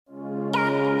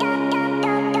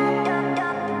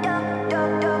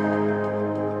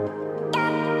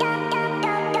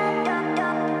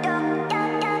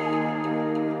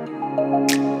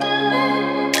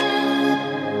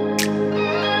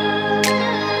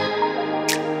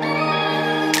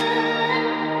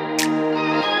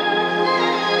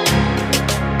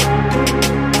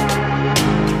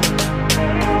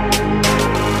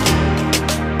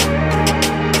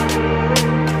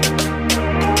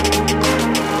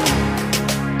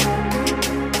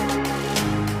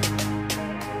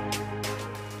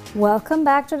Welcome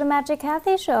back to the Magic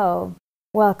Kathi Show.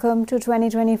 Welcome to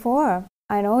 2024.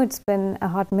 I know it's been a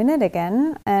hot minute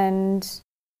again, and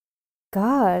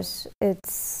gosh,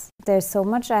 there's so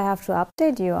much I have to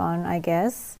update you on, I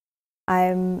guess.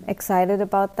 I'm excited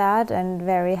about that and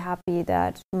very happy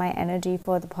that my energy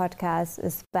for the podcast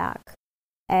is back.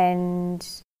 And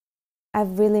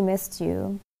I've really missed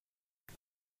you.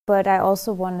 But I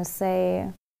also want to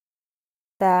say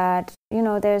that,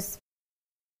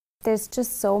 there's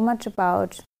just so much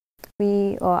about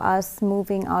we or us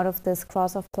moving out of this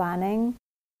cross of planning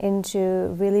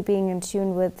into really being in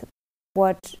tune with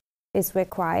what is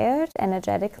required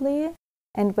energetically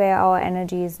and where our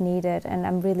energy is needed. And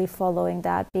I'm really following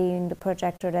that, being the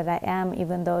projector that I am,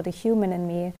 even though the human in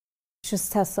me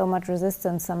just has so much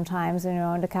resistance sometimes.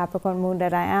 The Capricorn moon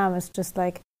that I am is just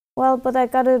like, well, but I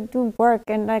gotta do work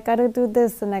and I gotta do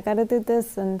this and I gotta do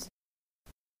this, and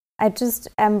I just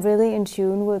am really in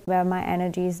tune with where my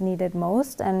energy is needed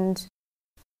most, and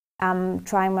I'm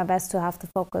trying my best to have the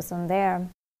focus on there.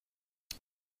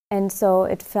 And so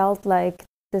it felt like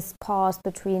this pause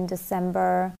between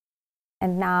December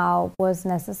and now was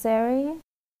necessary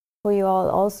for you all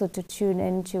also to tune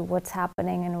into what's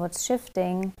happening and what's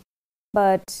shifting.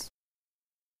 But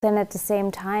then at the same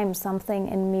time, something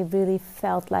in me really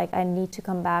felt like I need to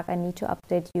come back, I need to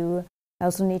update you, I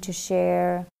also need to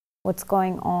share what's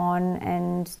going on,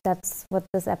 and that's what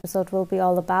this episode will be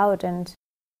all about. And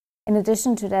in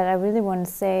addition to that, I really want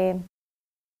to say,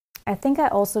 I think I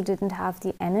also didn't have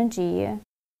the energy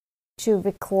to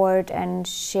record and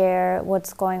share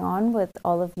what's going on with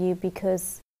all of you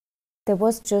because there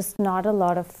was just not a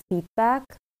lot of feedback.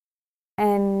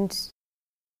 And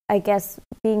I guess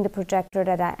being the projector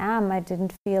that I am, I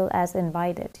didn't feel as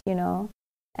invited,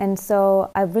 And so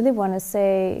I really want to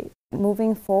say,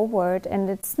 moving forward, and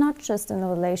it's not just in a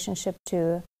relationship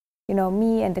to,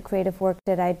 me and the creative work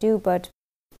that I do, but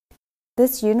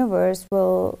this universe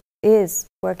is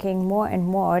working more and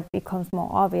more. It becomes more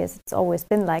obvious. It's always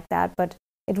been like that, but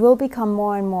it will become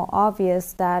more and more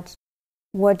obvious that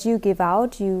what you give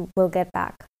out, you will get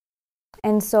back.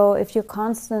 And so if you're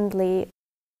constantly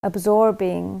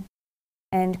absorbing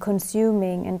and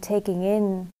consuming and taking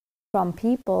in from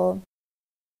people,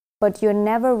 but you're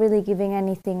never really giving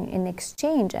anything in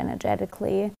exchange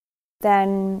energetically,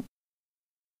 then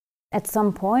at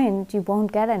some point you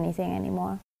won't get anything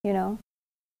anymore,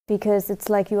 because it's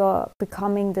like you are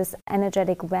becoming this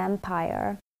energetic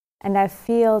vampire. And I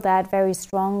feel that very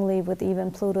strongly with even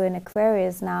Pluto in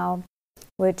Aquarius now,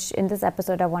 which in this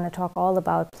episode I want to talk all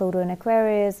about Pluto in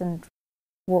Aquarius and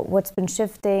what's been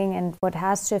shifting and what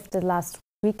has shifted last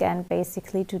weekend,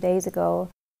 basically 2 days ago.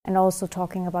 And also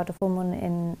talking about the full moon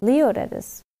in Leo that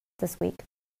is this week.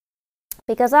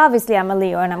 Because obviously I'm a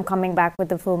Leo and I'm coming back with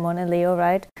the full moon in Leo,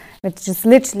 right? It's just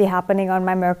literally happening on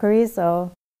my Mercury.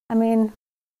 So, I mean,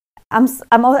 I'm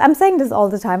saying this all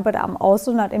the time, but I'm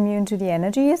also not immune to the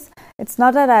energies. It's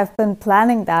not that I've been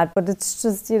planning that, but it's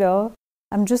just,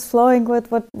 I'm just flowing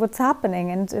with what's happening.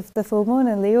 And if the full moon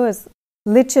in Leo is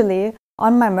literally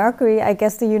on my Mercury, I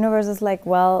guess the universe is like,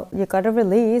 well, you got to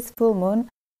release full moon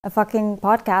a fucking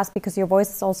podcast because your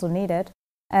voice is also needed.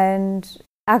 And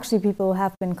actually people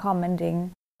have been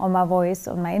commenting on my voice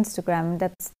on my Instagram.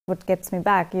 That's what gets me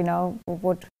back,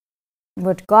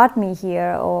 what got me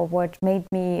here or what made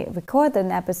me record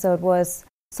an episode was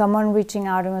someone reaching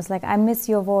out and was like, I miss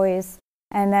your voice.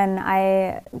 And then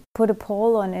I put a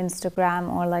poll on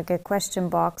Instagram or like a question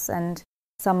box, and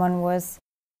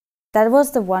that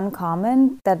was the one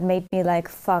comment that made me like,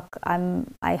 fuck,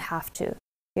 I have to.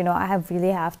 I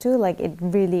really have to, like, it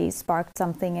really sparked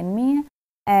something in me.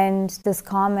 And this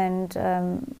comment,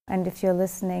 and if you're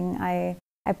listening, I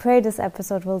pray this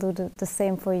episode will do the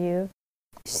same for you.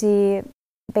 She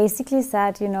basically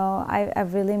said, I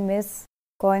really miss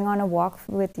going on a walk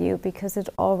with you because it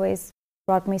always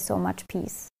brought me so much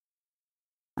peace.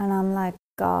 And I'm like,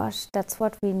 gosh, that's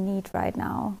what we need right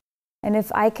now. And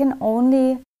if I can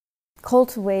only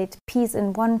cultivate peace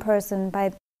in one person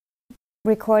by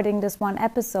recording this one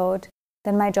episode,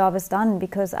 then my job is done,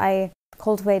 because I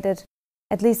cultivated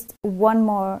at least one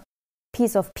more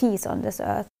piece of peace on this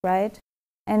earth, right?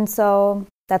 And so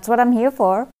that's what I'm here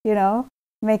for,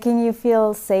 making you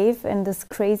feel safe in this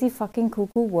crazy fucking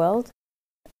cuckoo world,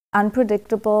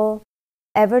 unpredictable,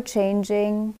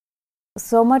 ever-changing,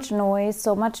 so much noise,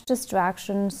 so much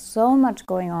distraction, so much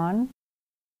going on.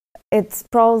 It's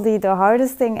probably the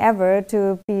hardest thing ever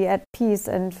to be at peace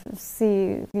and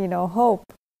see, hope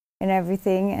in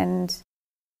everything. And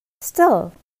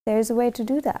still, there's a way to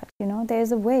do that.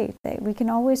 There's a way that we can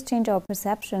always change our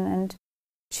perception and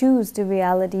choose the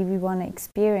reality we want to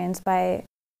experience by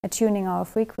attuning our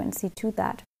frequency to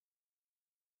that.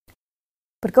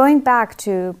 But going back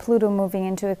to Pluto moving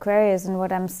into Aquarius and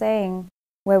what I'm saying,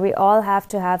 where we all have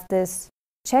to have this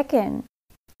check-in,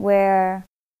 where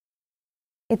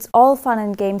it's all fun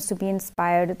and games to be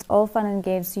inspired, it's all fun and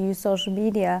games to use social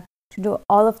media, to do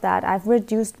all of that. I've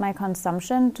reduced my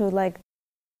consumption to like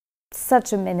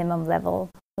such a minimum level.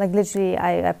 Like literally,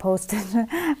 I posted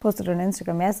on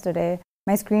Instagram yesterday,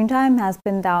 my screen time has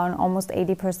been down almost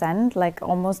 80%, like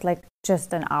almost like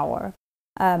just an hour.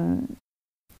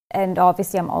 And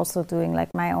obviously I'm also doing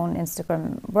like my own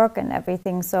Instagram work and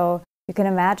everything. So you can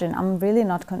imagine I'm really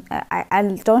not,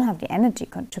 I don't have the energy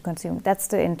to consume. That's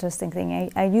the interesting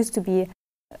thing. I used to be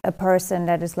a person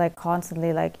that is like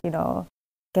constantly like, you know,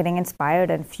 getting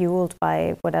inspired and fueled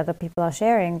by what other people are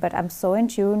sharing. But I'm so in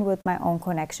tune with my own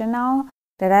connection now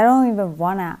that I don't even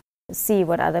want to see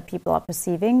what other people are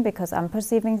perceiving, because I'm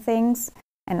perceiving things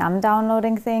and I'm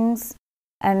downloading things.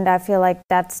 And I feel like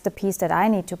that's the piece that I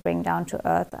need to bring down to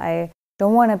earth. I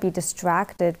don't want to be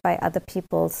distracted by other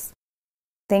people's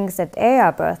things that they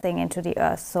are birthing into the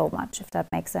earth so much, if that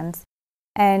makes sense.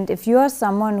 And if you are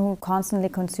someone who constantly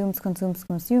consumes,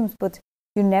 but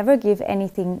you never give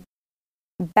anything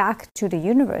back to the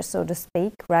universe, so to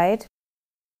speak, right?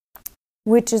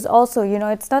 Which is also, you know,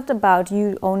 it's not about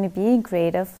you only being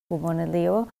creative, Woman and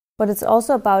Leo, but it's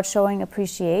also about showing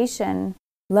appreciation,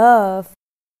 love,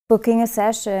 booking a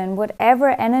session, whatever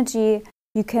energy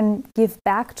you can give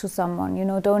back to someone. You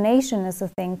know, donation is a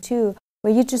thing too,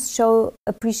 where you just show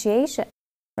appreciation,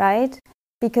 right?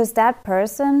 Because that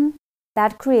person,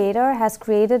 that creator has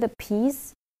created a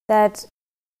piece that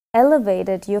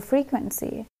elevated your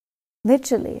frequency.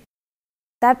 Literally.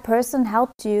 That person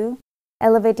helped you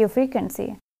elevate your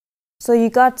frequency. So you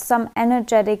got some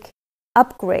energetic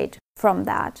upgrade from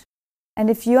that. And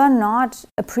if you are not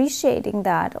appreciating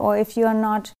that, or if you are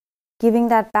not giving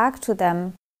that back to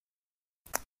them,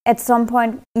 at some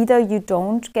point, either you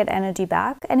don't get energy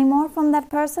back anymore from that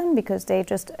person because they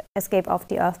just escape off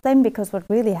the earth plane. Because what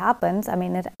really happens, I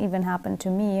mean, it even happened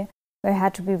to me, where it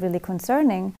had to be really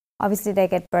concerning. Obviously, they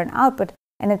get burnt out, but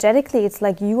energetically, it's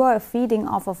like you are feeding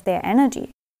off of their energy,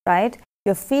 right?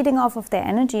 You're feeding off of their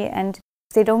energy, and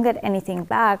they don't get anything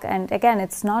back. And again,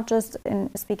 it's not just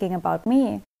in speaking about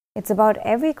me, it's about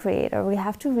every creator. We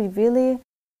have to be really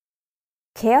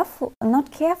careful,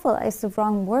 not careful is the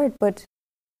wrong word, but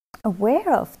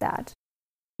aware of that,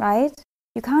 right?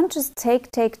 You can't just take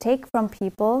from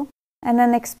people and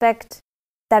then expect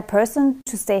that person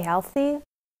to stay healthy,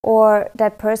 or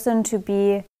that person to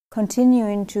be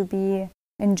continuing to be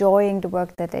enjoying the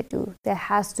work that they do. There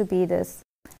has to be this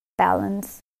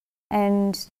balance.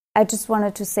 And I just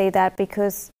wanted to say that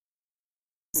because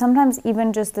sometimes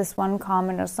even just this one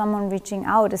comment or someone reaching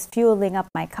out is fueling up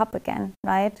my cup again,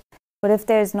 right? But if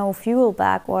there's no fuel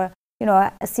back, or, you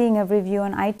know, seeing a review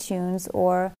on iTunes,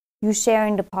 or you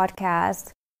sharing the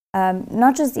podcast,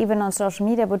 not just even on social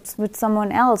media, but with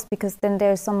someone else, because then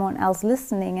there's someone else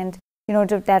listening, and, you know,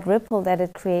 that ripple that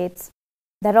it creates,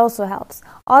 that also helps.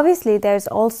 Obviously, there's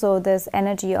also this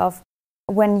energy of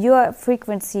when your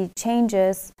frequency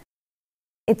changes,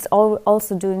 it's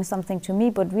also doing something to me,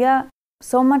 but we are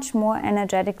so much more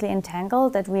energetically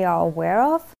entangled that we are aware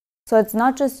of. So it's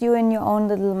not just you in your own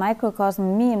little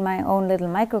microcosm, me in my own little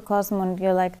microcosm, and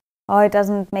you're like, oh, it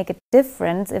doesn't make a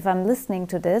difference if I'm listening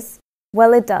to this.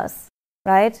 Well, it does,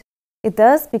 right? It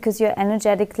does, because you're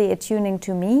energetically attuning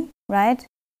to me, right?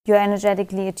 You're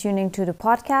energetically attuning to the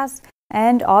podcast,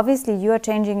 and obviously you are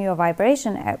changing your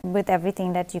vibration with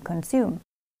everything that you consume.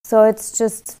 So it's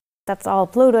just, that's all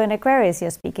Pluto and Aquarius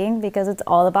here speaking, because it's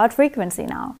all about frequency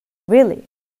now, really.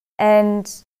 And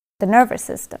the nervous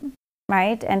system,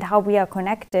 right? And how we are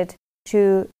connected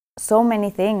to so many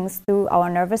things through our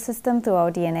nervous system, through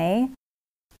our DNA.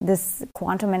 This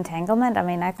quantum entanglement, I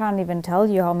mean, I can't even tell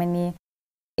you how many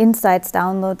insights,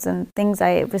 downloads, and things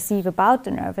I receive about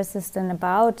the nervous system,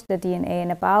 about the DNA,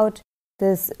 and about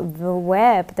this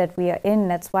web that we are in.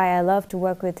 That's why I love to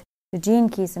work with the gene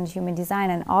keys and human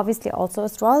design, and obviously also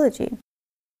astrology.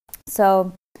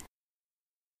 So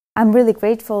I'm really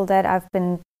grateful that I've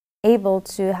been able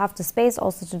to have the space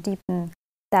also to deepen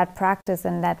that practice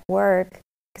and that work,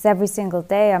 because every single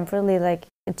day I'm really like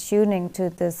attuning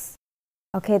to this,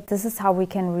 okay, this is how we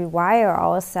can rewire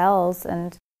our cells,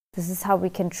 and this is how we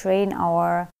can train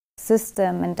our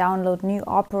system and download new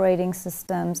operating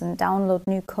systems and download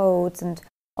new codes and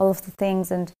all of the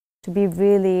things, and to be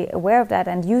really aware of that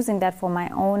and using that for my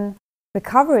own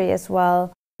recovery as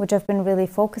well, which I've been really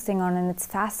focusing on. And it's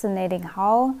fascinating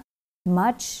how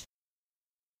much,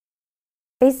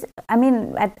 I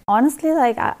mean, honestly,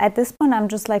 like at this point, I'm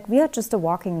just like, we are just a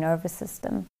walking nervous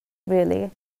system, really.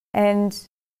 And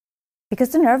because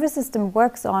the nervous system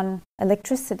works on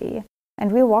electricity,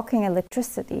 and we're walking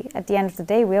electricity. At the end of the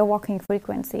day, we're walking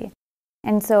frequency.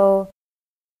 And so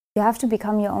you have to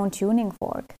become your own tuning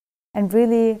fork. And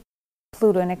really,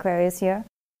 Pluto in Aquarius here,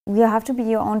 you have to be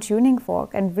your own tuning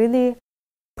fork and really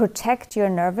protect your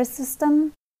nervous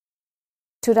system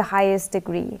to the highest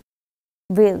degree.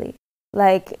 Really.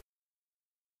 Like,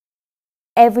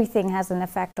 everything has an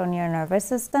effect on your nervous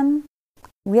system.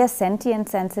 We are sentient,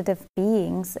 sensitive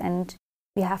beings, and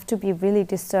we have to be really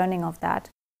discerning of that.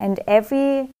 And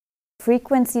every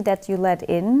frequency that you let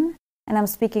in, and I'm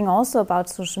speaking also about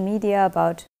social media,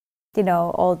 about, you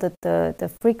know, all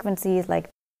the frequencies, like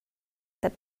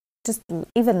that, just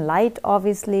even light,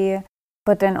 obviously,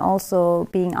 but then also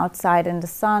being outside in the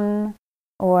sun,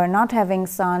 or not having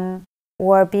sun,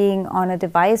 or being on a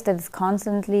device that is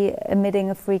constantly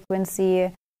emitting a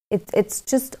frequency. It's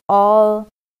just all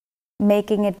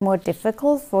making it more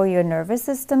difficult for your nervous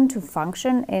system to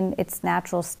function in its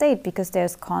natural state, because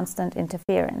there's constant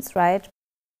interference, right?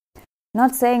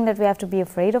 Not saying that we have to be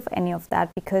afraid of any of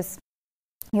that, because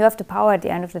you have the power at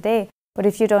the end of the day. But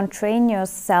if you don't train your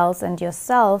cells and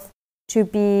yourself to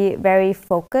be very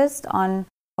focused on,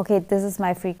 okay, this is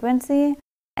my frequency,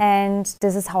 and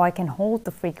this is how I can hold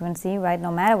the frequency, right?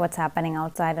 No matter what's happening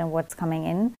outside and what's coming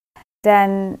in,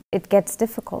 then it gets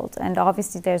difficult. And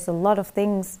obviously there's a lot of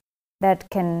things that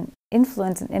can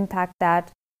influence and impact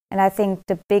that. And I think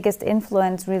the biggest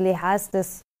influence really has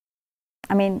this,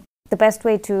 I mean, the best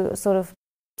way to sort of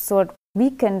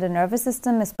weaken the nervous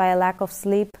system is by a lack of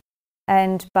sleep,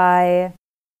 and by,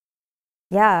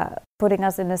 putting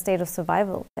us in a state of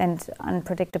survival and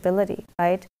unpredictability,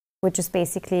 right? Which is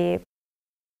basically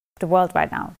the world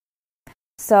right now.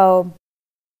 So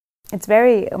it's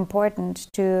very important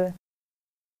to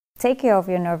take care of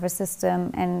your nervous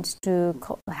system and to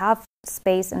have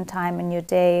space and time in your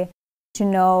day to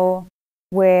know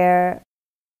where,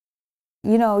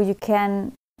 you know, you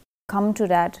can come to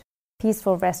that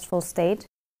peaceful, restful state,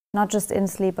 not just in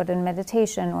sleep, but in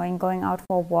meditation or in going out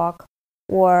for a walk,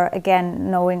 or again,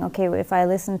 knowing, okay, if I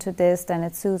listen to this, then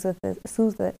it soothes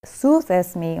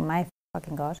me. My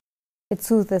fucking God. It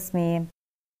soothes me.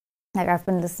 Like, I've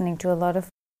been listening to a lot of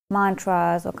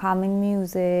mantras or calming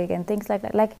music and things like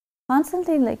that. Like,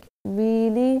 constantly, like,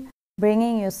 really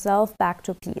bringing yourself back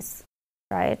to peace,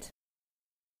 right?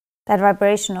 That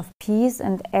vibration of peace,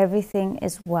 and everything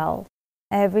is well.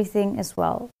 Everything is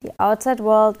well. The outside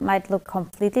world might look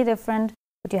completely different,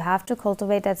 but you have to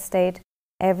cultivate that state.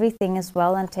 Everything is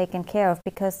well and taken care of,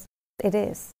 because it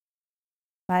is,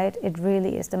 right? It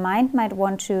really is. The mind might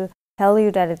want to tell you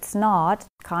that it's not,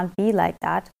 can't be like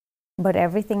that, but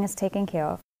everything is taken care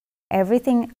of.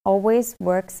 Everything always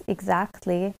works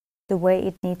exactly the way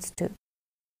it needs to.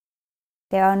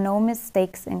 There are no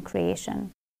mistakes in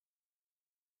creation,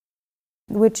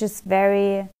 which is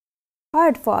very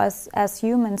hard for us as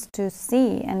humans to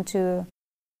see and to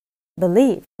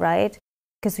believe, right?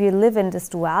 Because we live in this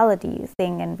duality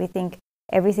thing, and we think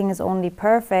everything is only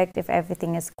perfect if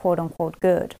everything is quote unquote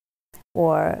good,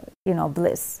 or, you know,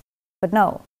 bliss. But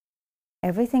no,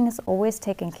 everything is always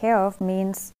taken care of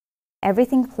means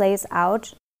everything plays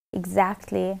out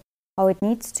exactly how it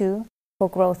needs to for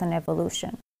growth and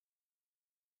evolution,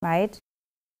 right?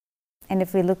 And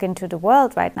if we look into the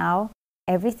world right now,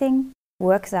 everything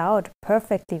works out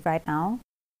perfectly right now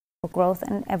for growth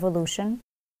and evolution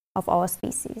of our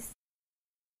species.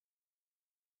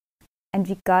 And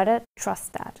we gotta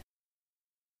trust that.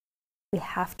 We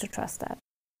have to trust that.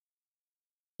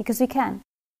 Because we can.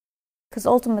 Because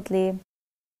ultimately,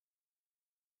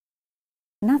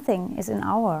 nothing is in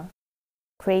our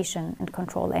creation and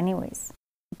control anyways.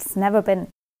 It's never been.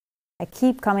 I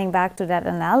keep coming back to that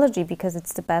analogy because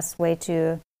it's the best way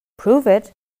to prove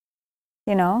it.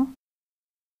 You know,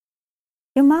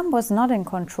 your mom was not in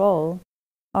control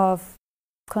of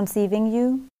conceiving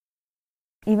you,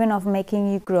 even of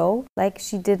making you grow. Like,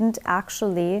 she didn't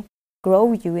actually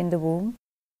grow you in the womb.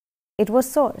 It was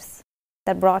Source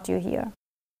that brought you here,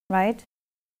 right?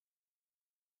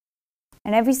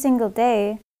 And every single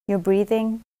day, your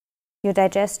breathing, your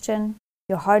digestion,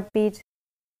 your heartbeat,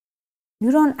 you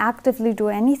don't actively do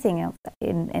anything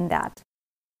in that.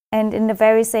 And in the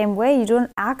very same way, you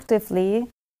don't actively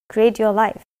create your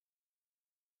life.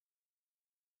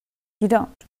 You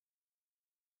don't.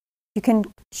 You can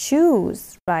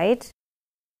choose, right?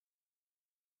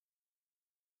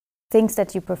 Things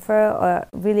that you prefer, or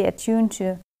really attune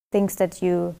to things that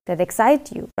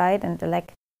excite you, right? And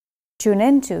like tune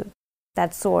into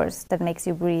that source that makes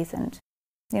you breathe and,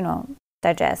 you know,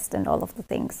 digest and all of the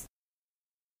things.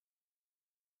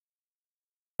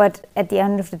 But at the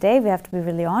end of the day, we have to be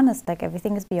really honest, like,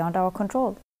 everything is beyond our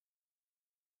control.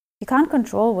 You can't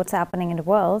control what's happening in the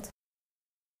world.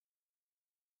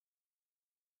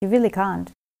 You really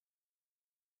can't.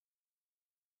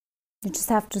 You just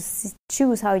have to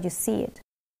choose how you see it,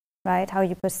 right? How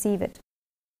you perceive it.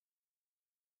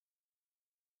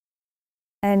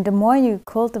 And the more you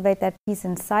cultivate that peace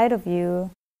inside of you,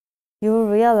 you will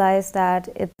realize that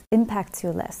it impacts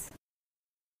you less.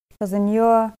 Because in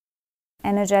your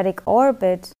energetic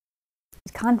orbit,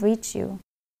 it can't reach you.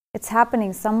 It's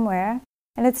happening somewhere.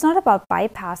 And it's not about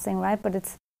bypassing, right? But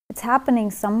it's happening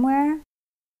somewhere.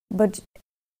 But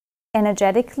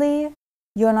energetically,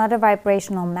 you're not a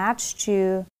vibrational match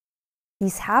to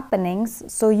these happenings,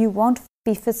 so you won't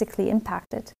be physically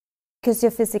impacted. Because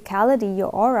your physicality, your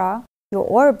aura, your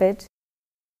orbit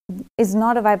is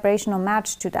not a vibrational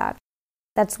match to that.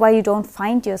 That's why you don't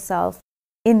find yourself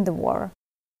in the war,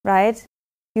 right?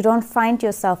 You don't find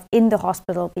yourself in the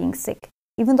hospital being sick,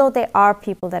 even though there are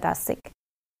people that are sick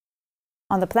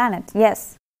on the planet.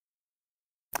 Yes,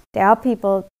 there are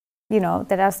people,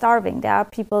 that are starving. There are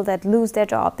people that lose their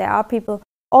job. There are people,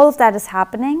 all of that is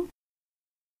happening.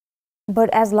 But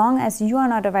as long as you are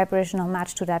not a vibrational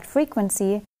match to that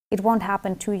frequency, it won't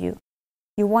happen to you.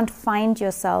 You won't find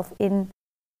yourself in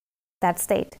that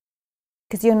state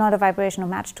because you're not a vibrational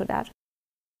match to that. Does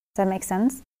that make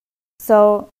sense?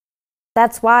 So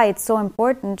that's why it's so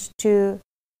important to,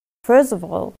 first of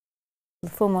all, the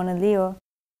full moon in Leo,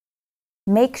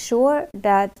 make sure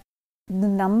that the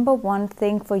number one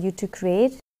thing for you to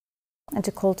create and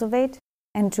to cultivate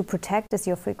and to protect is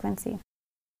your frequency.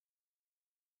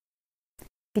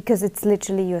 Because it's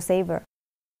literally your saver.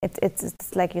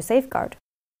 It's like your safeguard.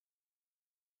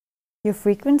 Your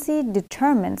frequency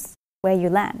determines where you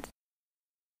land.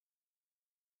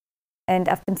 And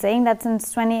I've been saying that since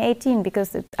 2018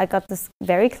 because I got this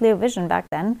very clear vision back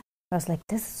then. I was like,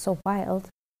 this is so wild.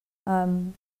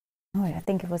 I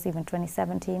think it was even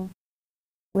 2017,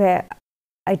 where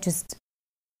I just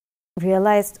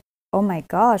realized, oh my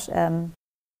gosh,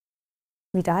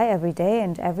 we die every day,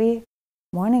 and every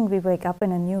morning we wake up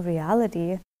in a new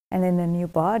reality and in a new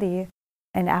body,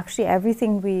 and actually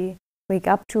everything we wake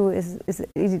up to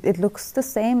it looks the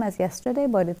same as yesterday,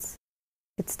 but it's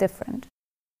different.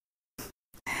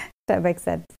 That makes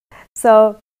sense.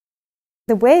 So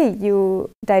the way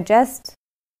you digest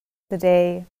the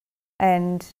day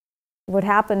and what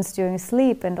happens during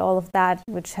sleep and all of that,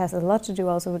 which has a lot to do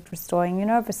also with restoring your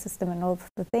nervous system and all of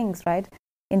the things, right?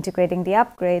 Integrating the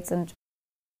upgrades, and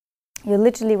you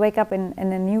literally wake up in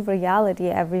a new reality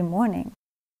every morning,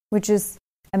 which is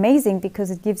amazing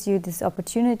because it gives you this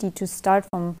opportunity to start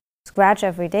from scratch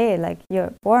every day, like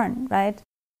you're born, right?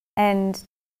 And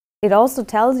it also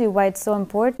tells you why it's so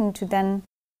important to then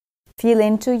feel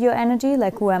into your energy,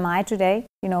 like who am I today?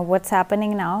 What's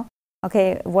happening now?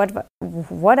 Okay,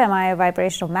 what am I a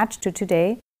vibrational match to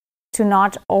today? To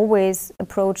not always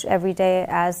approach every day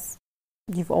as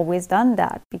you've always done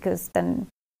that, because then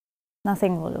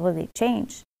nothing will really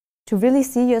change. To really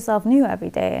see yourself new every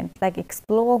day and like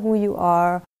explore who you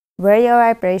are, where your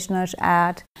vibration is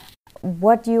at,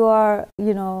 what your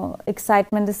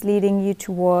excitement is leading you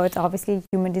towards. Obviously,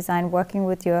 human design, working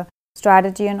with your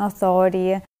strategy and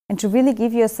authority, and to really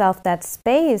give yourself that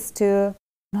space to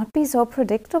not be so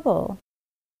predictable.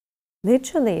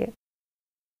 Literally.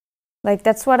 Like,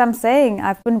 that's what I'm saying.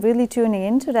 I've been really tuning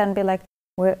into that and be like,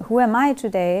 who am I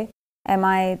today? Am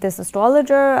I this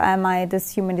astrologer? Am I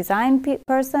this human design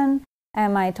person?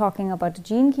 Am I talking about the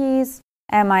gene keys?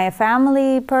 Am I a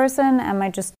family person? Am I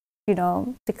just,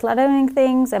 decluttering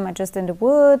things? Am I just in the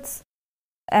woods?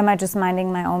 Am I just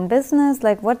minding my own business?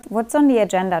 Like, what's on the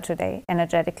agenda today,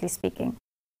 energetically speaking?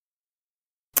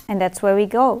 And that's where we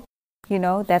go.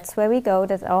 That's where we go.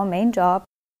 That's our main job.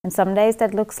 And some days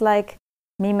that looks like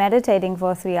me meditating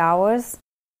for 3 hours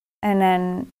and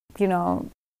then,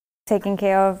 taking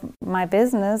care of my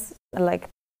business, like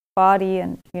body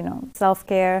and,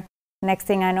 self-care. Next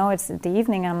thing I know, it's the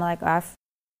evening. I'm like,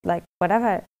 what have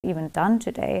I even done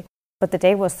today? But the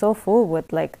day was so full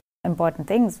with like important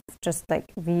things, just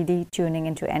like really tuning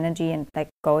into energy and like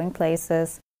going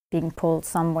places, being pulled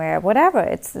somewhere, whatever.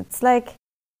 It's like,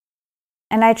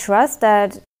 and I trust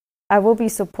that I will be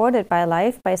supported by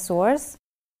life, by source,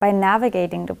 by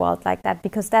navigating the world like that,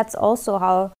 because that's also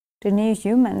how the new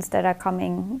humans that are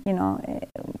coming,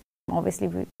 obviously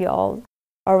we all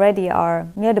already are,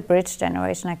 we're the bridge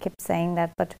generation, I keep saying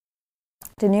that, but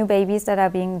the new babies that are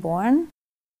being born,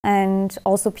 and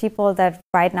also people that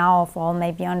right now fall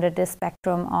maybe under the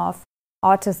spectrum of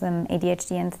autism,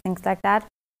 ADHD and things like that,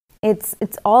 it's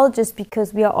all just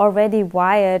because we are already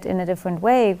wired in a different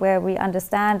way, where we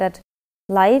understand that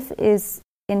life is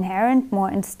inherent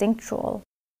more instinctual.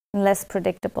 less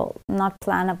predictable, not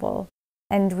plannable.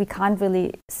 And we can't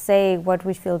really say what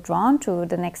we feel drawn to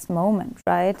the next moment,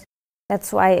 right?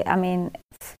 That's why, I mean,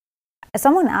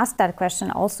 someone asked that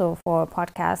question also for a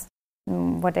podcast,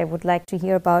 what I would like to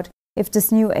hear about, if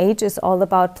this new age is all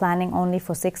about planning only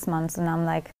for 6 months. And I'm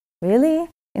like, really?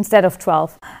 Instead of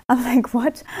 12. I'm like,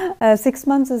 what? 6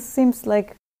 months seems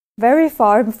like very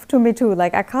far to me too.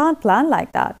 Like, I can't plan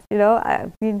like that. You know,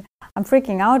 I mean, I'm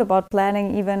freaking out about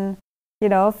planning even, you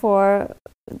know, for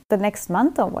the next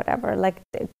month or whatever. Like,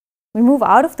 we move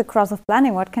out of the cross of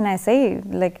planning. What can I say?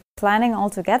 Like, planning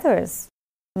altogether is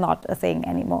not a thing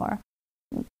anymore.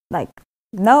 Like,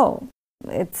 no,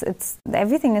 it's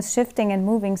everything is shifting and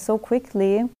moving so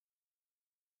quickly.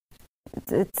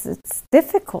 It's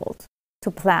difficult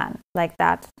to plan like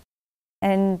that.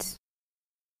 And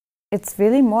it's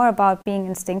really more about being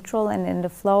instinctual and in the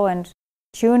flow and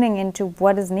tuning into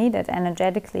what is needed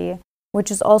energetically,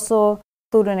 which is also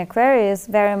Pluto in Aquarius,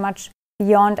 very much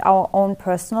beyond our own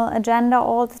personal agenda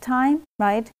all the time,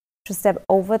 right? To step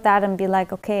over that and be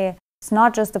like, okay, it's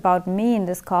not just about me in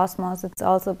this cosmos, it's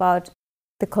also about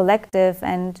the collective,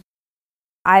 and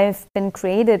I've been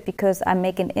created because I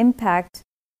make an impact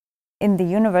in the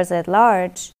universe at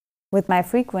large with my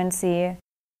frequency.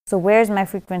 So where's my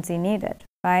frequency needed,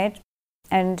 right?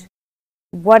 And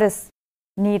what is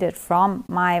needed from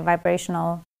my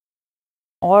vibrational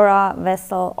aura,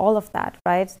 vessel, all of that,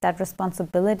 right? That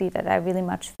responsibility that I really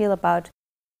much feel about.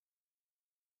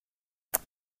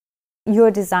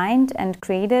 You're designed and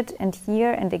created and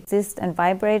here and exist and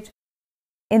vibrate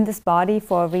in this body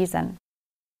for a reason,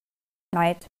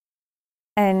 right?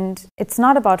 And it's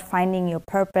not about finding your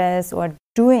purpose or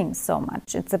doing so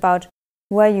much. It's about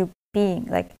who are you being?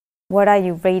 Like, what are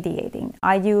you radiating?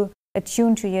 Are you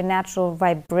attuned to your natural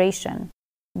vibration?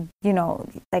 You know,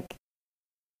 like,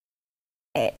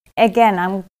 again,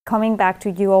 I'm coming back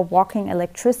to you are walking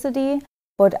electricity,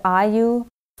 but are you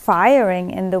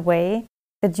firing in the way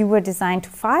that you were designed to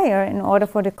fire in order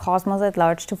for the cosmos at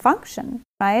large to function,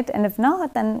 right? And if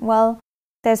not, then, well,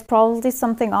 there's probably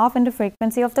something off in the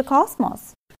frequency of the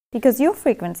cosmos because your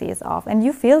frequency is off. And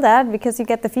you feel that because you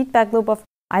get the feedback loop of,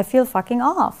 I feel fucking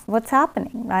off. What's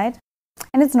happening, right?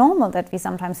 And it's normal that we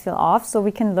sometimes feel off, so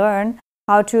we can learn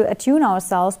how to attune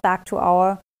ourselves back to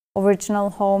our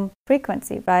original home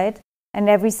frequency, right? And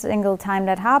every single time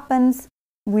that happens,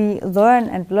 we learn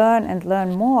and learn and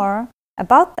learn more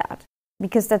about that,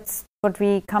 because that's what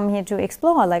we come here to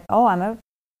explore. Like, oh, I'm a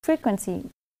frequency,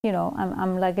 you know,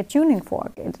 I'm like a tuning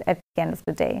fork at the end of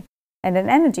the day, and an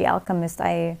energy alchemist.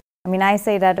 I mean, I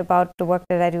say that about the work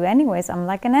that I do anyways. I'm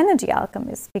like an energy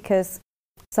alchemist because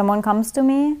someone comes to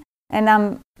me and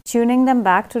I'm tuning them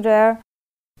back to their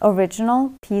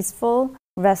original, peaceful,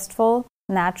 restful,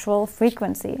 natural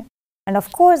frequency. And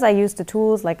of course, I use the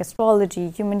tools like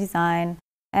astrology, human design,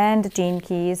 and the gene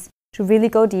keys to really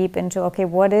go deep into, okay,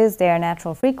 what is their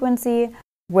natural frequency?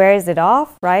 Where is it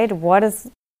off, right? What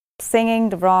is singing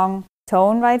the wrong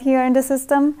tone right here in the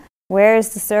system? Where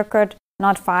is the circuit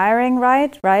not firing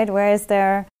right? Where is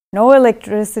there no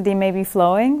electricity maybe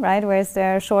flowing, right? Where is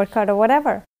there a shortcut or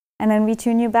whatever? And then we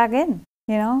tune you back in,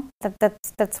 you know?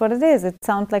 That's what it is. It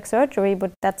sounds like surgery,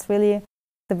 but that's really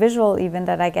the visual even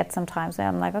that I get sometimes. And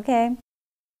I'm like, okay.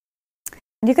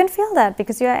 And you can feel that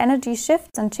because your energy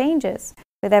shifts and changes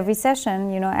with every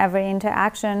session, you know, every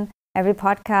interaction, every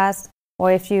podcast,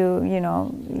 or if you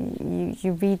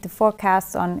read the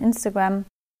forecasts on Instagram.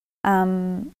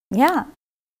 Yeah.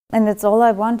 And it's all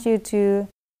I want you to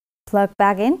plug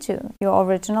back into your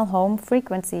original home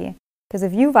frequency. Because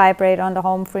if you vibrate on the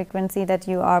home frequency that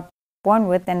you are born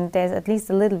with, then there's at least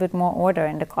a little bit more order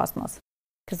in the cosmos.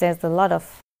 Because there's a lot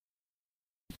of,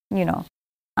 you know,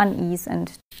 unease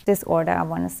and disorder, I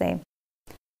want to say.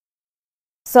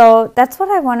 So that's what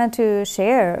I wanted to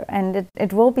share, and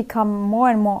it will become more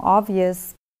and more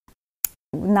obvious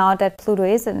now that Pluto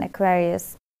is in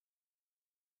Aquarius,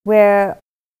 where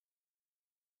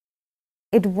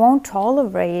it won't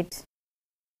tolerate,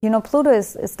 you know, Pluto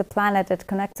is the planet that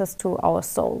connects us to our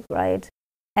soul, right?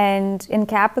 And in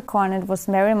Capricorn, it was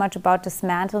very much about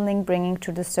dismantling, bringing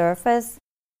to the surface,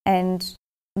 and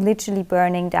literally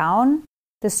burning down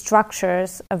the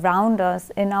structures around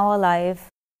us in our life,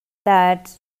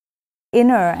 that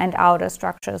inner and outer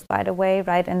structures, by the way,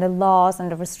 right? And the laws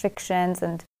and the restrictions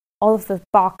and all of the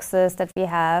boxes that we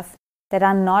have that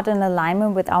are not in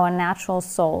alignment with our natural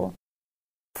soul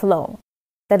flow,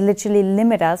 that literally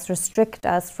limit us, restrict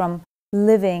us from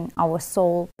living our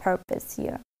soul purpose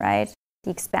here, right?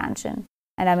 The expansion.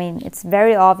 And I mean, it's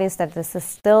very obvious that this is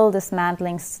still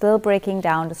dismantling, still breaking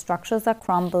down. The structures are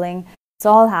crumbling. It's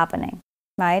all happening,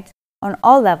 right? On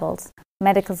all levels.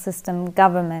 medical system,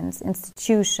 governments,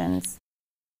 institutions,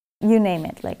 you name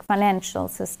it, like financial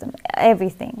system,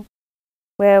 everything,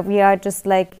 where we are just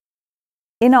like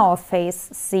in our face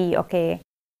see, okay,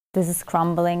 this is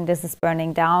crumbling, this is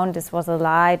burning down, this was a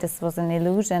lie, this was an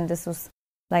illusion, this was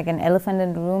like an elephant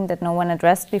in the room that no one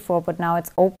addressed before, but now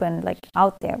it's open, like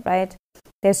out there, right?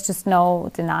 There's just no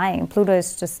denying. Pluto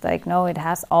is just like, no, it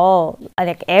has all,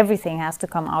 like everything has to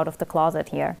come out of the closet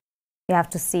here. We have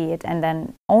to see it, and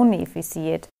then only if we see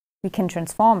it, we can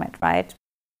transform it, right?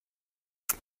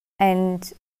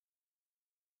 And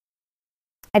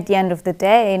at the end of the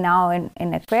day, now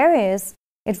in Aquarius,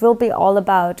 it will be all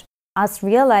about us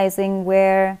realizing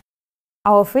where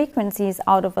our frequency is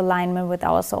out of alignment with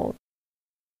our soul,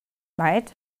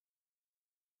 right?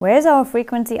 Where is our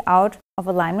frequency out of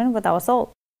alignment with our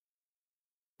soul?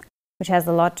 Which has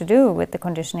a lot to do with the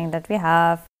conditioning that we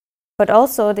have, but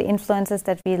also the influences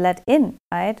that we let in,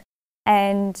 right?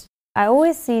 And I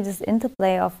always see this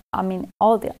interplay of, I mean,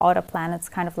 all the outer planets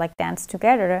kind of like dance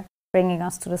together, bringing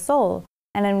us to the soul.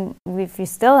 And then if we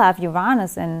still have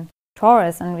Uranus in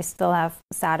Taurus and we still have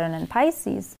Saturn in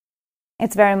Pisces,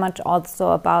 it's very much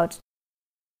also about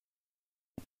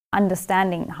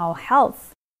understanding how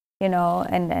health, you know,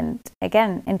 and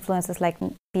again, influences like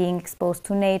being exposed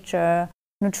to nature,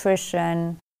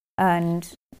 nutrition,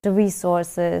 and the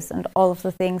resources and all of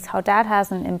the things, how that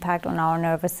has an impact on our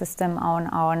nervous system, on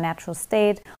our natural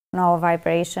state, on our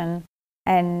vibration,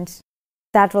 and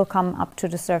that will come up to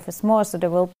the surface more. So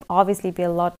there will obviously be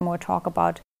a lot more talk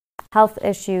about health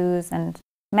issues and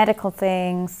medical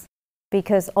things,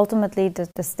 because ultimately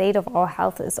the state of our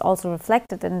health is also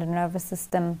reflected in the nervous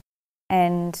system,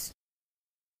 and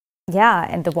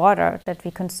and the water that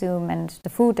we consume and the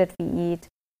food that we eat,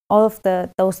 all of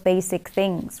those basic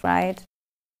things, right?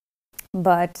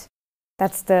 But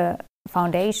that's the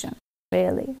foundation,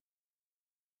 really.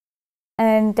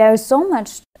 And there's so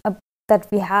much that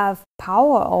we have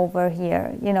power over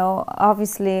here. You know,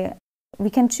 obviously we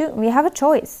can choose, we have a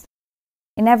choice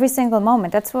in every single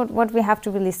moment. That's what we have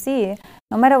to really see.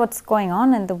 No matter what's going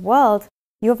on in the world,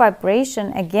 your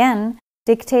vibration, again,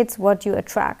 dictates what you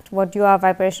attract, what you are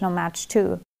vibrational match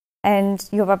to. And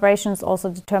your vibration is also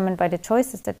determined by the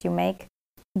choices that you make,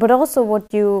 but also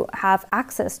what you have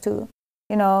access to.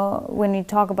 You know, when you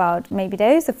talk about maybe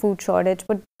there is a food shortage,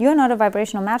 but you're not a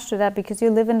vibrational match to that because you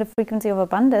live in the frequency of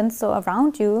abundance. So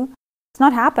around you, it's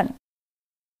not happening,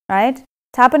 right?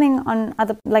 It's happening on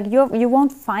other, like you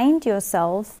won't find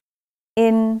yourself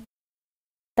in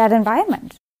that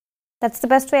environment. That's the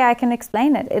best way I can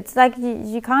explain it. It's like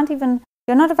you can't even,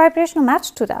 you're not a vibrational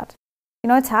match to that. You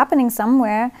know, it's happening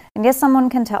somewhere, and yes, someone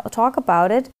can talk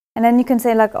about it, and then you can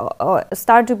say like,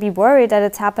 start to be worried that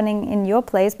it's happening in your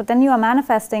place, but then you are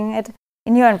manifesting it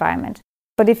in your environment.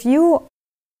 But if you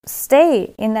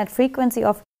stay in that frequency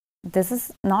of, this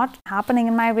is not happening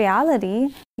in my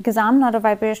reality because I'm not a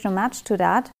vibrational match to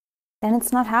that, then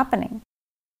it's not happening.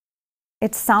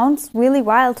 It sounds really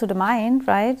wild to the mind,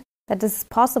 right? That this is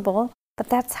possible, but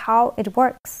that's how it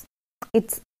works.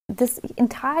 It's this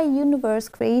entire universe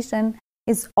creation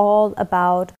is all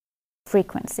about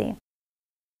frequency.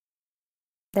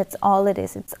 That's all it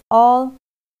is. It's all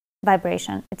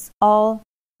vibration. It's all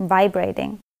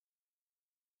vibrating.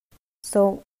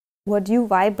 So what you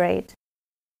vibrate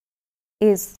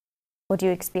is what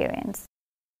you experience.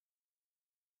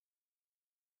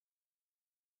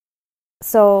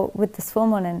 So with this full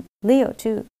moon in Leo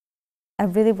too, I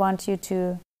really want you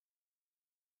to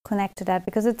connect to that,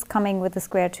 because it's coming with a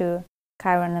square to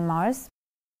Chiron and Mars.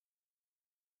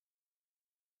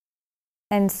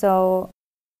 And so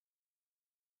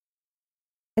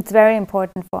it's very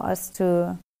important for us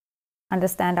to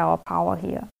understand our power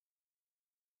here.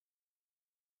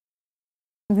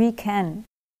 We can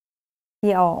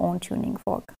be our own tuning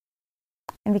fork,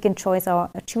 and we can choose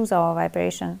our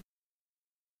vibration.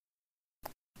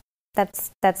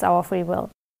 That's our free will.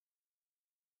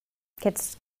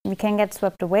 We can get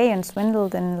swept away and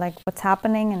swindled in like what's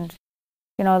happening, and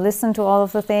listen to all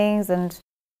of the things and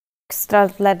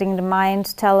start letting the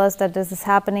mind tell us that this is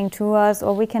happening to us,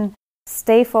 or we can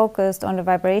stay focused on the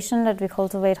vibration that we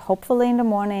cultivate hopefully in the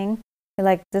morning. You're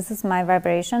like, this is my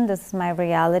vibration, this is my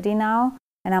reality now,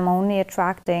 and I'm only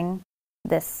attracting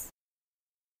this.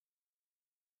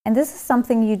 And this is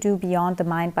something you do beyond the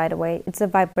mind, by the way. It's a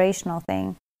vibrational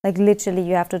thing. Like literally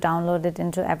you have to download it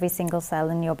into every single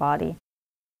cell in your body.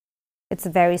 It's a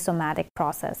very somatic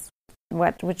process,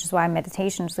 which is why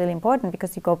meditation is really important,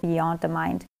 because you go beyond the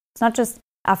mind. It's not just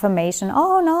affirmation.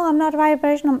 Oh no, I'm not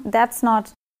vibrational. That's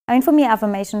not, for me,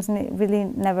 affirmations really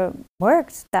never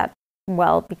worked that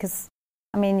well, because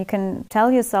you can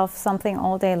tell yourself something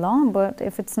all day long, but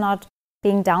if it's not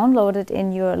being downloaded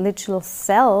in your literal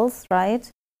cells, right,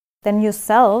 then your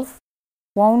self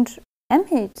won't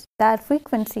emit that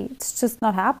frequency. It's just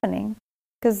not happening,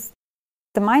 because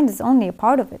the mind is only a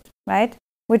part of it, right?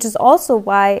 Which is also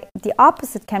why the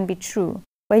opposite can be true,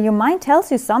 where your mind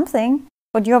tells you something,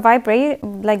 but you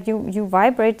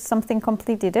vibrate something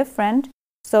completely different,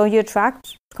 so you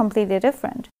attract completely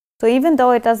different. So even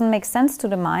though it doesn't make sense to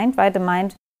the mind, right? The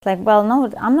mind like, well,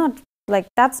 no, I'm not, like,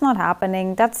 that's not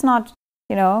happening. That's not,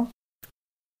 no,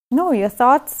 your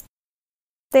thoughts,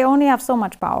 they only have so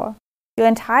much power. Your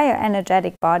entire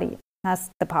energetic body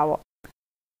has the power.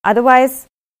 Otherwise,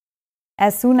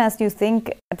 as soon as you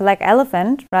think a black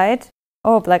elephant, right?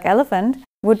 Oh, a black elephant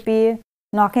would be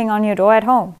knocking on your door at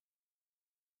home.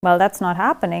 Well, that's not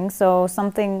happening. So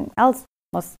something else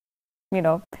must,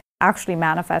 actually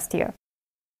manifest here.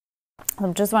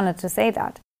 I just wanted to say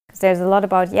that, because there's a lot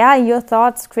about, your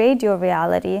thoughts create your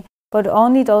reality, but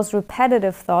only those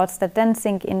repetitive thoughts that then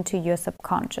sink into your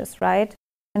subconscious, right?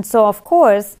 And so, of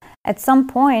course, at some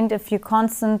point, if you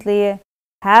constantly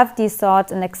have these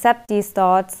thoughts and accept these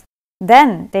thoughts,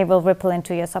 then they will ripple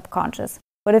into your subconscious.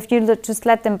 But if you just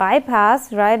let them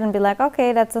bypass, right, and be like,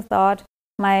 okay, that's a thought,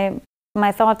 my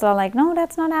thoughts are like, no,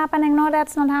 that's not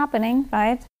happening,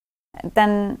 right?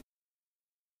 Then,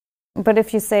 but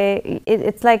if you say,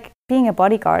 it's like being a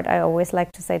bodyguard, I always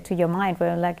like to say, to your mind,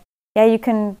 where like, you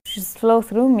can just flow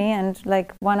through me and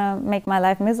like want to make my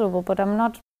life miserable, but I'm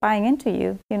not buying into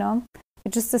you, you're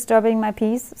just disturbing my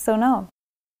peace. So no,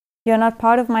 you're not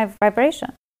part of my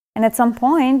vibration. And at some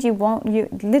point, you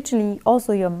literally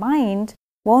also your mind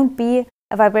won't be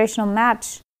a vibrational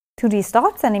match to these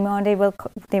thoughts anymore, and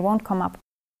they won't come up.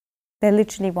 They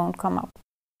literally won't come up.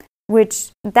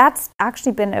 Which that's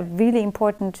actually been a really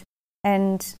important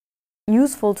and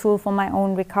useful tool for my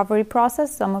own recovery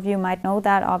process. Some of you might know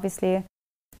that. Obviously,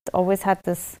 always had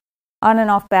this on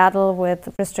and off battle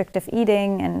with restrictive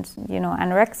eating and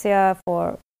anorexia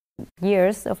for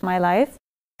years of my life,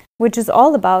 which is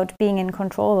all about being in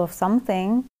control of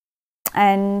something.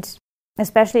 And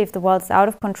especially if the world's out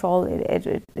of control,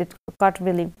 it got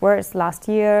really worse last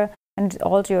year and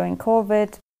all during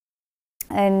COVID.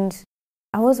 And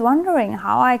I was wondering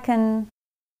how I can,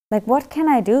 like, what can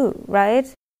I do,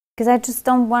 right? Because I just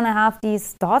don't want to have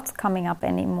these thoughts coming up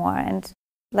anymore. And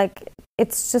like,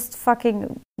 it's just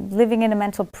fucking living in a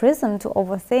mental prison to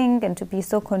overthink and to be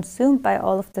so consumed by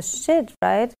all of the shit,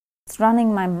 right? It's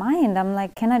running my mind. I'm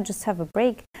like, can I just have a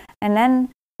break? And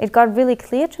then it got really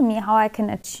clear to me how I can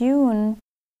attune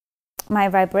my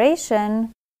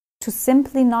vibration to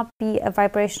simply not be a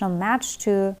vibrational match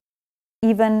to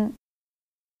even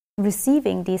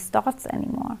receiving these thoughts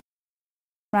anymore,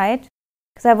 right?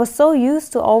 Because I was so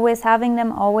used to always having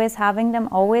them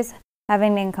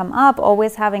come up,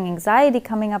 always having anxiety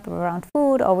coming up around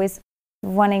food, always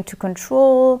wanting to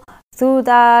control through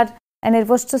that. And it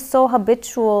was just so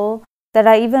habitual that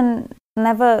I even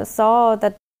never saw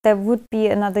that there would be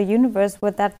another universe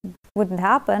where that wouldn't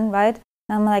happen, right?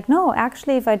 And I'm like, no,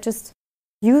 actually, if I just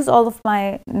use all of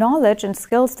my knowledge and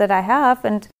skills that I have,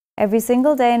 and every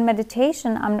single day in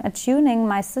meditation, I'm attuning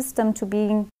my system to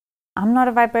being, I'm not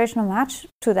a vibrational match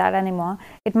to that anymore.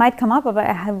 It might come up, but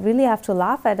I really have to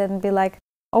laugh at it and be like,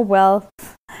 oh, well,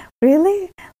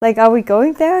 really? Like, are we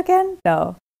going there again?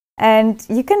 No. And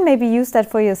you can maybe use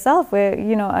that for yourself, where,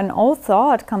 an old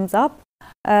thought comes up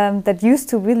that used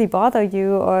to really bother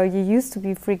you, or you used to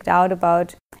be freaked out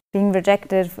about being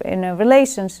rejected in a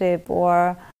relationship,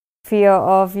 or fear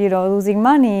of, losing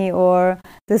money, or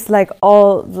this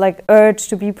urge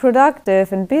to be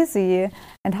productive and busy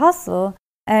and hustle.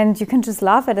 And you can just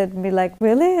laugh at it and be like,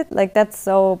 really? Like, that's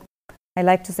so, I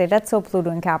like to say, that's so Pluto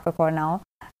and Capricorn now.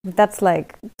 That's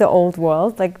like the old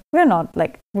world. Like, we're not,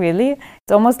 like, really?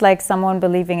 It's almost like someone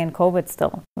believing in COVID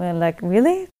still. We're like,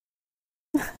 really?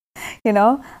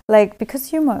 Because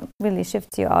humor really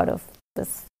shifts you out of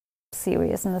this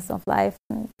seriousness of life.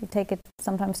 And you take it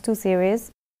sometimes too serious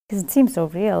because it seems so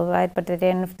real, right? But at the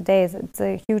end of the day, it's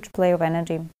a huge play of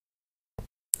energy.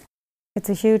 It's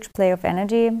a huge play of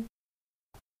energy.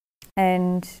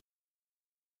 And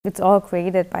it's all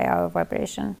created by our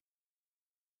vibration.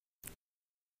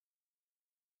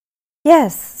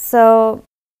 Yes, so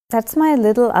that's my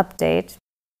little update.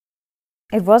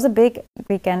 It was a big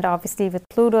weekend, obviously, with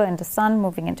Pluto and the Sun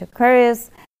moving into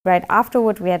Aquarius. Right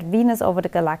afterward, we had Venus over the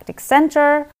galactic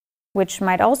center, which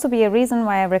might also be a reason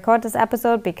why I record this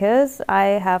episode, because I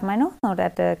have my North Node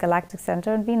at the galactic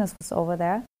center and Venus was over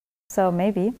there. So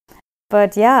maybe.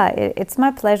 But yeah, it's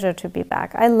my pleasure to be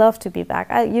back. I love to be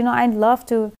back. I'd love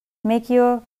to make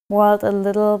your world a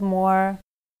little more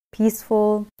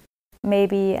peaceful,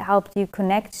 maybe help you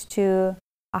connect to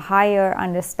a higher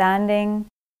understanding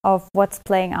of what's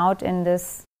playing out in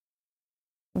this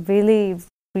really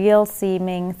real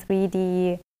seeming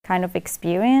 3D kind of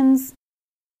experience,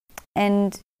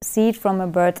 and see it from a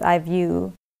bird's eye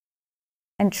view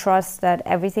and trust that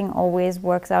everything always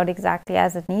works out exactly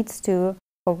as it needs to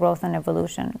for growth and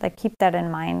evolution. Like, keep that in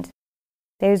mind.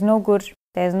 There's no good,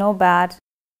 there's no bad.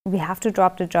 We have to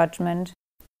drop the judgment,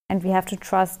 and we have to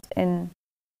trust in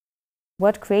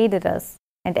what created us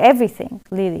and everything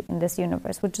really in this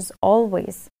universe, which is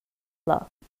always love.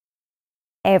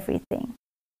 Everything.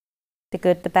 The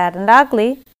good, the bad, and the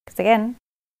ugly. Because again,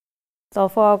 it's all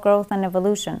for our growth and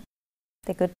evolution.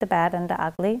 The good, the bad, and the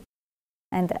ugly,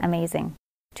 and the amazing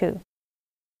too.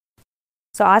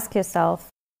 So ask yourself,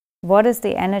 what is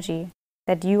the energy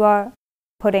that you are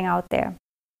putting out there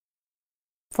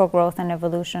for growth and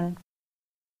evolution,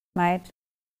 right?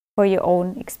 For your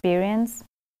own experience?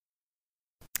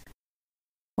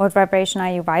 What vibration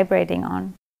are you vibrating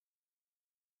on?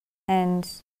 And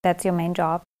that's your main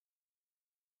job.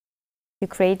 You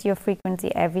create your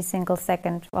frequency every single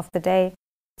second of the day.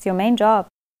 It's your main job,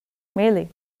 really.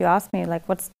 You ask me, like,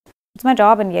 what's my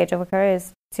job in the age of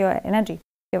Aquarius? It's your energy,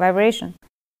 your vibration.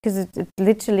 Because it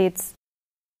literally, it's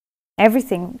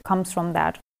everything comes from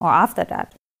that or after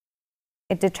that.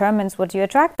 It determines what you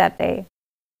attract that day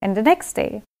and the next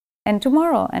day and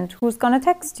tomorrow and who's going to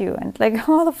text you and like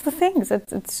all of the things.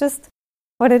 It's just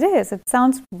what it is. It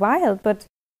sounds wild, but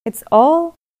it's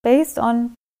all based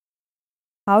on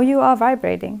how you are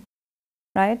vibrating,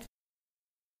 right?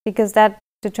 Because that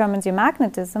determines your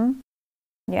magnetism,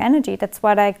 your energy. That's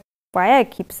why I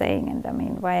keep saying, and I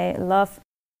mean, why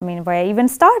I even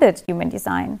started human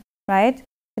design, right?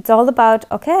 It's all about,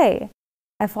 okay,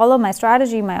 I follow my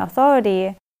strategy, my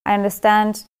authority. I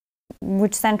understand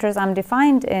which centers I'm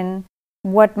defined in,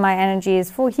 what my energy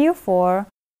is here for.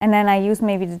 And then I use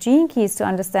maybe the gene keys to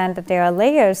understand that there are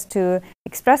layers to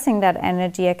expressing that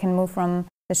energy. I can move from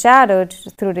the shadow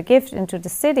through the gift into the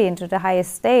city, into the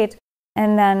highest state,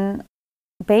 and then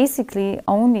basically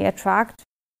only attract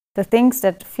the things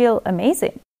that feel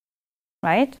amazing,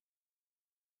 right?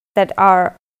 That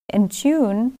are in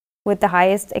tune with the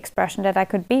highest expression that I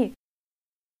could be.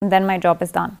 And then my job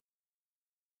is done.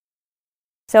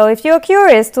 So if you're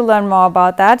curious to learn more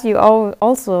about that, you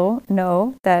also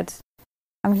know that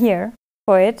I'm here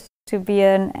for it, to be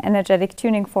an energetic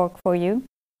tuning fork for you.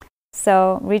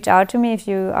 So reach out to me if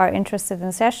you are interested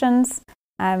in sessions.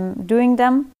 I'm doing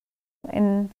them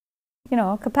in,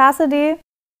 capacity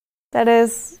that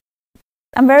is,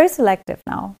 I'm very selective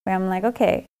now, where I'm like,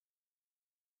 okay,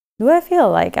 do I feel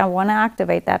like I want to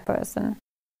activate that person?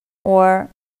 Or,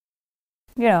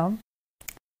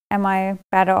 am I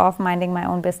better off minding my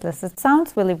own business? It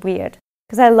sounds really weird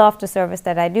because I love the service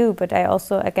that I do, but I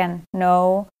also, again,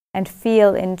 know and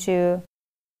feel into,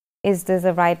 is this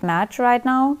a right match right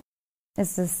now?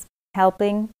 Is this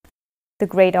helping the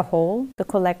greater whole, the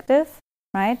collective,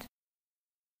 right?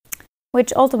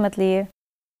 Which ultimately,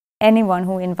 anyone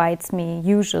who invites me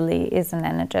usually is an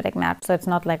energetic match. So it's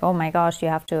not like, oh my gosh, you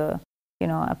have to,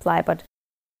 apply. But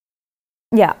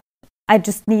yeah, I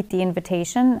just need the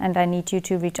invitation, and I need you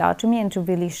to reach out to me and to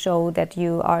really show that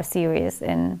you are serious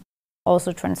in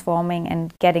also transforming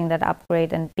and getting that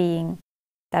upgrade and being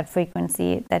that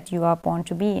frequency that you are born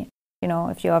to be,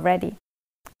 if you are ready.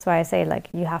 That's why I say, like,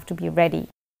 you have to be ready.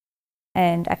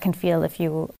 And I can feel if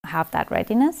you have that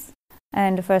readiness.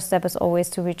 And the first step is always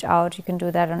to reach out. You can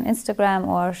do that on Instagram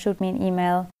or shoot me an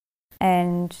email.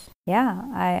 And yeah,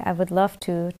 I would love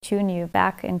to tune you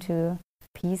back into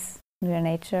peace, your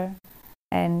nature,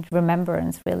 and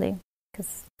remembrance, really.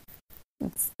 Because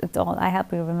it's all, I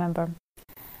help you remember.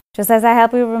 Just as I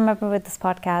help you remember with this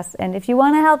podcast. And if you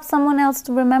want to help someone else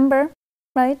to remember,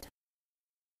 right,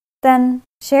 then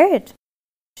share it.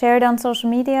 Share it on social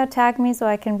media, tag me so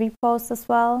I can repost as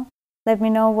well. Let me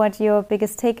know what your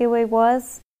biggest takeaway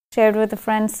was. Share it with a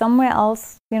friend somewhere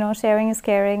else. Sharing is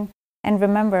caring. And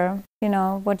remember,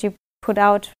 what you put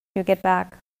out, you get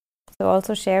back. So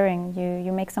also sharing,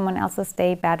 you make someone else's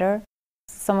day better.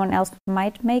 Someone else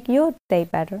might make your day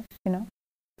better,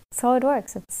 That's how it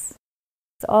works. It's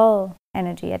all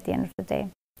energy at the end of the day.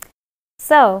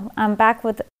 So I'm back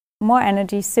with more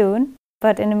energy soon.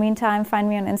 But in the meantime, find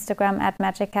me on Instagram at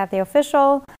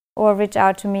MagicKathyOfficial, or reach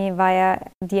out to me via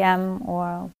DM,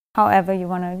 or however you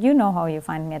want to, how you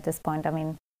find me at this point. I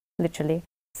mean, literally.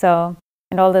 So,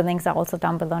 and all the links are also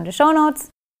down below in the show notes.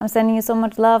 I'm sending you so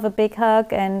much love, a big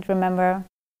hug, and remember,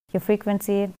 your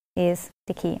frequency is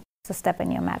the key. So step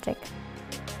in your magic.